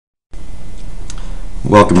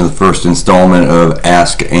Welcome to the first installment of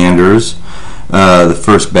Ask Anders. The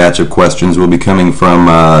first batch of questions will be coming from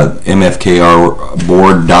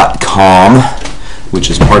MFKRboard.com, which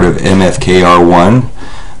is part of MFKR1,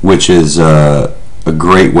 which is a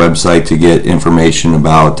great website to get information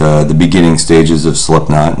about the beginning stages of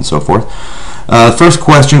Slipknot and so forth. The first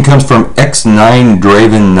question comes from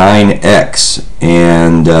X9Draven9X,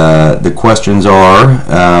 and the questions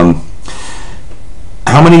are,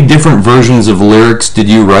 how many different versions of lyrics did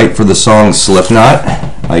you write for the song Slipknot?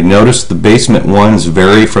 I noticed the basement ones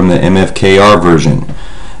vary from the MFKR version.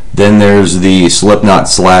 Then there's the Slipknot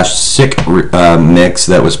 /Sick mix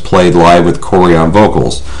that was played live with Corey on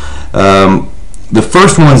vocals. The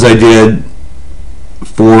first ones I did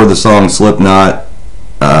for the song Slipknot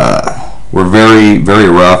were very, very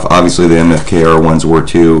rough. Obviously the MFKR ones were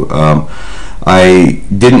too. I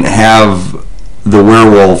didn't have the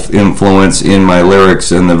werewolf influence in my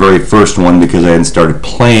lyrics in the very first one because I hadn't started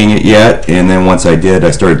playing it yet, and then once I did, I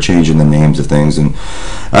started changing the names of things, and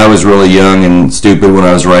I was really young and stupid when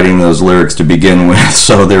I was writing those lyrics to begin with,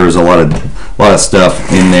 so there was a lot of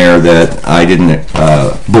stuff in there that I didn't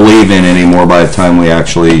believe in anymore by the time we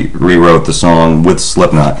actually rewrote the song with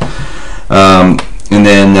Slipknot. And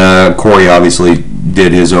then Corey obviously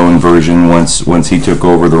did his own version once he took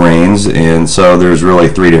over the reins, and so there's really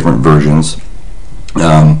 3 different versions.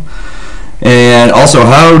 And also,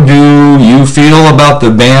 how do you feel about the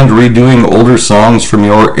band redoing older songs from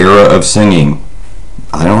your era of singing?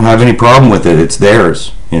 I don't have any problem with it. It's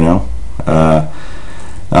theirs, you know.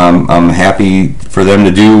 I'm happy for them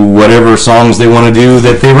to do whatever songs they want to do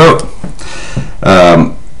that they wrote.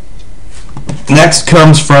 Next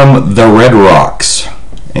comes from the Red Rocks,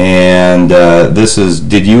 and this is,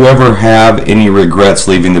 did you ever have any regrets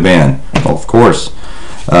leaving the band? Well, of course.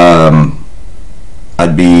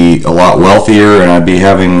 I'd be a lot wealthier and I'd be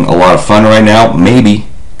having a lot of fun right now, maybe,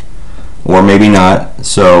 or maybe not.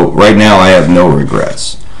 So right now I have no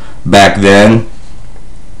regrets. Back then,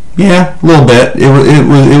 yeah, a little bit.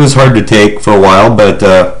 It was hard to take for a while, but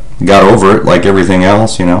got over it like everything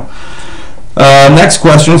else, you know. Next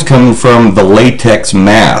question is coming from the Latex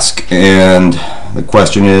Mask, and the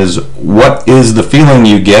question is, what is the feeling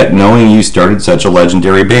you get knowing you started such a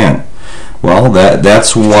legendary band? Well,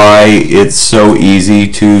 that's why it's so easy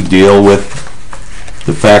to deal with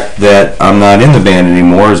the fact that I'm not in the band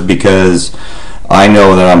anymore, is because I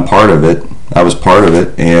know that I'm part of it. I was part of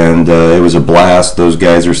it, and it was a blast. Those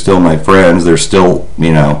guys are still my friends. They're still,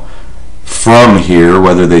 you know, from here,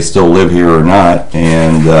 whether they still live here or not,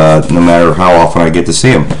 and no matter how often I get to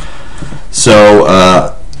see them. So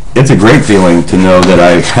it's a great feeling to know that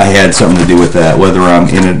I had something to do with that, whether I'm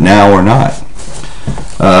in it now or not.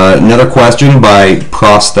 Another question by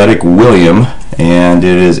Prosthetic William, and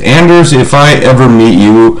it is, Anders, if I ever meet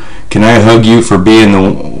you, can I hug you for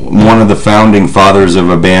being one of the founding fathers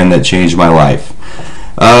of a band that changed my life?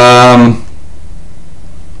 I'm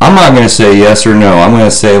not going to say yes or no. I'm going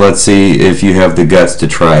to say, let's see if you have the guts to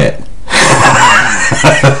try it.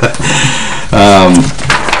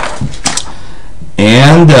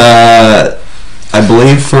 I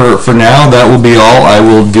believe for now that will be all. I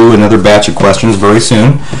will do another batch of questions very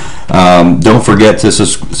soon. Don't forget to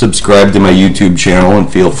subscribe to my YouTube channel,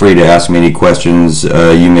 and feel free to ask me any questions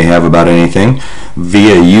you may have about anything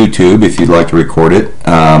via YouTube if you'd like to record it,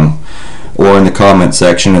 or in the comment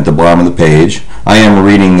section at the bottom of the page. I am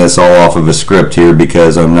reading this all off of a script here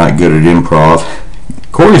because I'm not good at improv.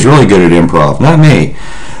 Corey's really good at improv, not me.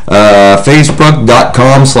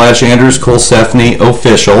 Facebook.com/Anders Colsefni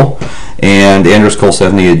official, and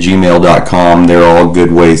AndersColsefni@gmail.com. They're all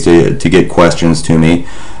good ways to get questions to me.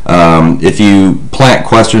 If you plant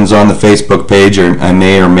questions on the Facebook page, I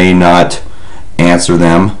may or may not answer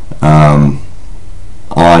them on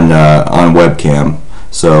webcam.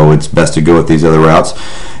 So it's best to go with these other routes.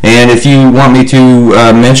 And if you want me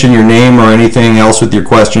to mention your name or anything else with your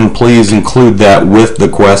question, please include that with the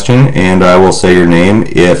question, and I will say your name.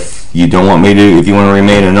 If you don't want me to, if you want to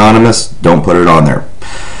remain anonymous, don't put it on there.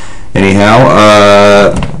 Anyhow,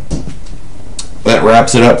 that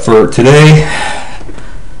wraps it up for today.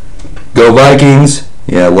 Go Vikings.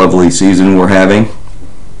 Yeah, lovely season we're having.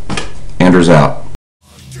 Anders out.